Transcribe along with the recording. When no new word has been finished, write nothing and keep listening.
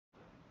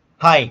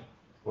Hi,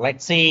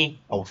 let's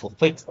see how to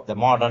fix the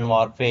modern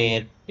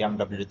warfare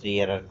MW3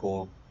 error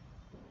code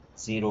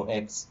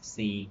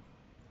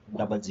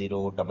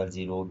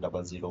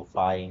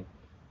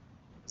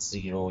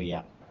 0xc00000050.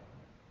 Yeah.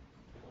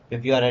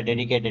 If you are a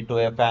dedicated to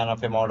a fan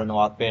of a modern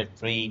warfare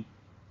 3,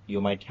 you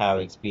might have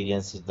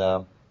experienced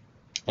the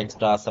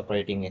extra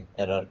separating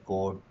error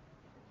code,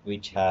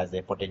 which has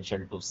a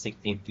potential to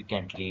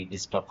significantly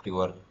disrupt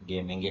your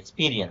gaming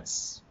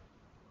experience.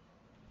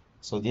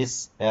 So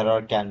this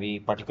error can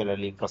be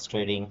particularly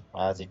frustrating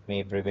as it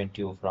may prevent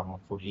you from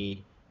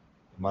fully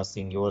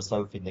immersing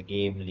yourself in the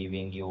game,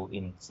 leaving you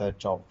in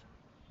search of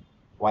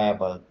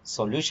viable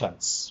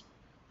solutions.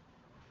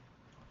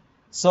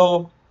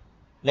 So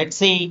let's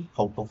see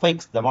how to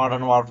fix the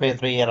Modern Warfare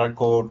 3 error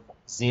code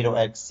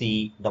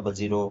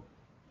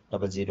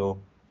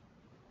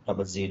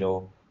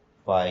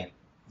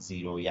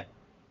 0xc000050. Yeah.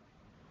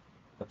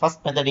 The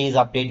first method is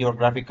update your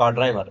graphic card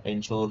driver.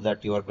 Ensure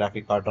that your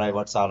graphic card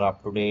drivers are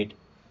up to date,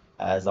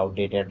 as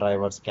outdated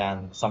drivers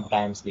can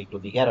sometimes lead to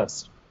the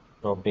errors.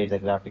 To update the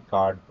graphic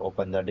card,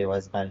 open the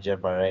device manager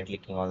by right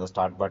clicking on the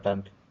start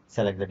button.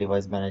 Select the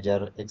device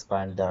manager,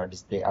 expand the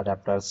display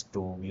adapters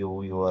to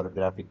view your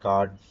graphic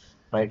card.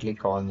 Right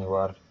click on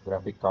your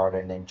graphic card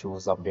and then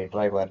choose update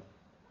driver.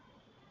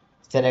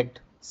 Select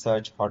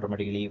search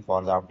automatically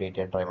for the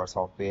updated driver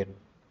software.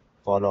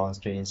 Follow on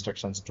screen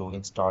instructions to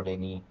install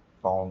any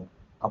found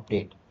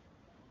update.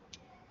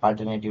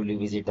 Alternatively,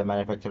 visit the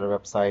manufacturer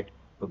website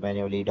to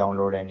manually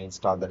download and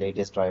install the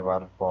latest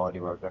driver for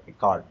your graphic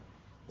card.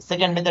 The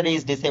second method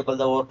is disable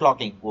the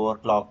overclocking.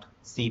 Overclocked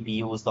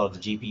CPUs or the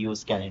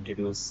GPUs can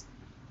introduce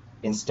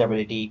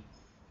instability.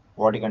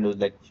 What you can do is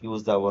like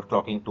use the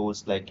overclocking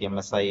tools like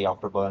MSI,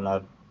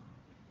 Afterburner,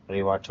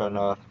 Reward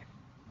Tuner,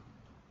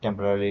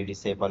 temporarily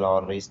disable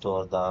or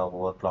restore the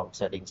overclock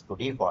settings to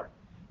default.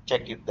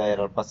 Check if the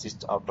error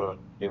persists after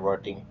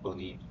reverting to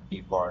the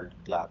default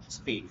clock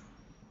speed.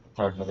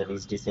 Third method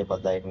is disable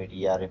the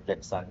Nvidia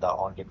Reflex and the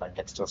on-demand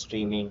texture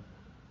streaming.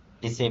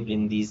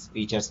 Disabling these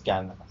features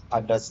can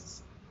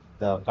address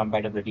the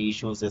compatibility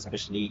issues,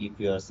 especially if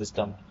your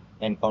system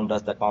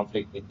encounters the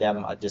conflict with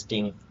them.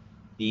 Adjusting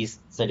these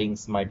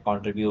settings might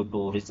contribute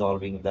to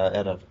resolving the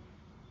error.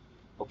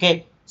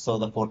 Okay, so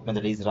the fourth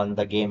method is run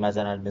the game as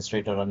an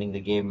administrator. Running the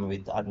game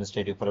with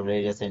administrative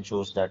privileges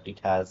ensures that it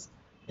has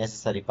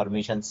necessary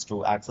permissions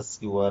to access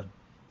your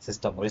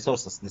system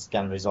resources. This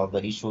can resolve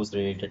the issues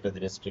related to the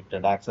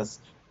restricted access,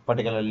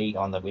 particularly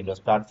on the Windows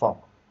platform.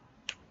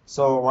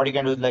 So what you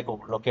can do is like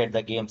locate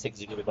the game's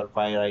executable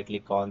file, right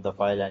click on the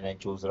file and then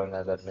choose run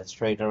as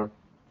administrator.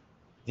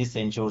 This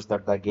ensures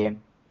that the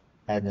game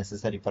has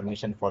necessary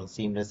permission for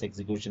seamless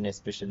execution,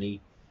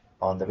 especially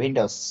on the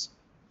Windows.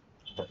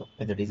 The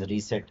method is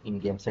reset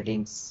in-game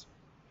settings.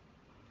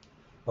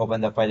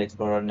 Open the file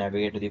explorer,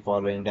 navigate to the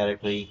following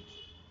directory,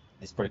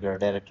 this particular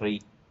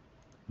directory,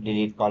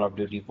 delete Call of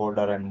Duty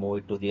folder and move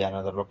it to the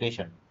another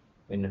location.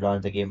 When you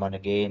launch the game and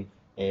again,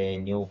 a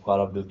new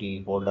Call of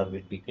Duty folder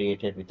will be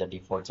created with the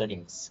default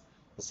settings.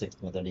 The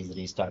sixth method is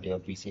restart your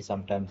PC.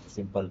 Sometimes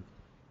simple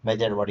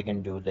method what you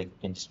can do like you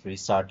can just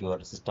restart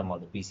your system or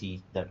the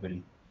PC that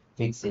will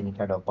fix any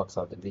kind of bugs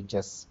or the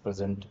glitches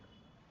present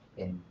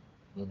in,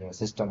 in your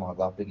system or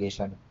the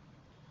application.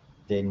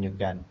 Then you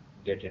can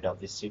get rid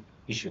of this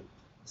issue.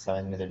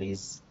 Seventh method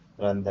is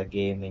run the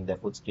game in the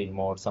full screen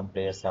mode. Some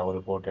players have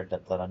reported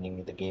that the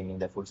running the game in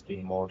the full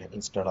screen mode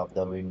instead of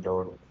the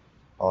window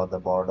or the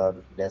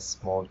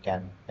borderless mode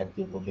can help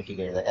you to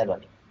mitigate the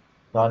error.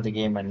 Launch the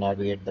game and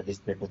navigate the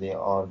display to the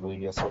or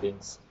video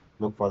settings.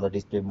 Look for the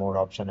display mode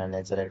option and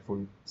then select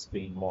full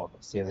screen mode.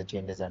 Save the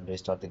changes and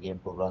restart the game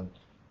to run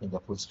in the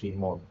full screen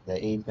mode.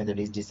 The eighth method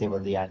is disable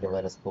the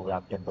antivirus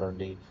program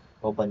temporarily.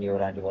 Open your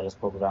antivirus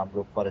program,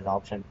 look for an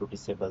option to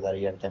disable the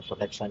real-time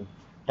protection.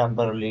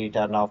 Temporarily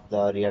turn off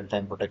the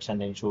real-time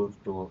protection, ensure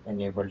to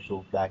enable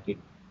to back it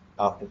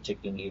after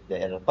checking if the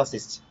error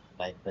persists.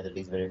 Ninth method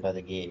is verify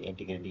the game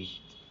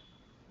integrity.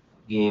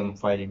 Game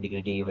file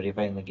integrity.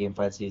 Verifying the game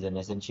files is an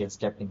essential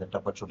step in the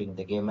troubleshooting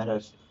the game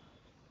errors,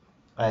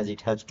 as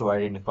it helps to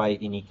identify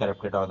any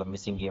corrupted or the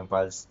missing game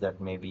files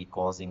that may be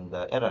causing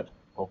the error.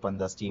 Open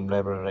the Steam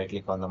library, right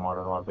click on the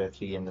Modern Warfare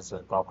 3 and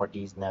the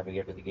properties,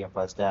 navigate to the game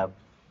files tab,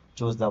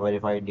 choose the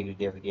verify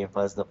integrity of the game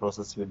files. The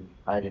process will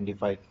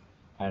identify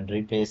and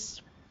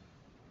replace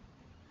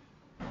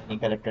any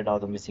corrupted or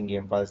the missing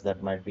game files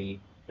that might be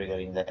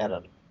triggering the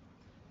error.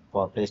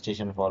 For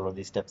PlayStation, follow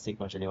the steps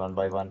sequentially one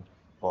by one.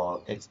 For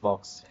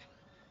Xbox,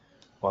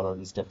 follow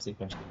the steps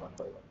sequentially one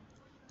by one.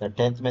 The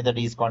 10th method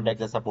is contact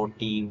the support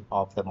team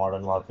of the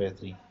Modern Warfare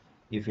 3.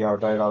 If you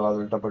have tried all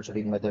other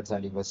troubleshooting methods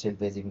and you are still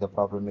facing the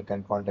problem, you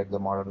can contact the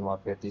Modern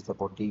Warfare 3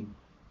 support team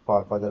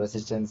for further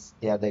assistance.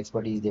 They are the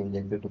expertise, they will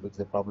help you to fix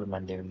the problem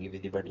and they will give you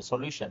the better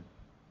solution.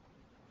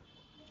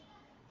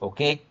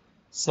 Okay,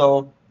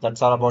 so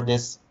that's all about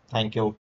this. Thank you.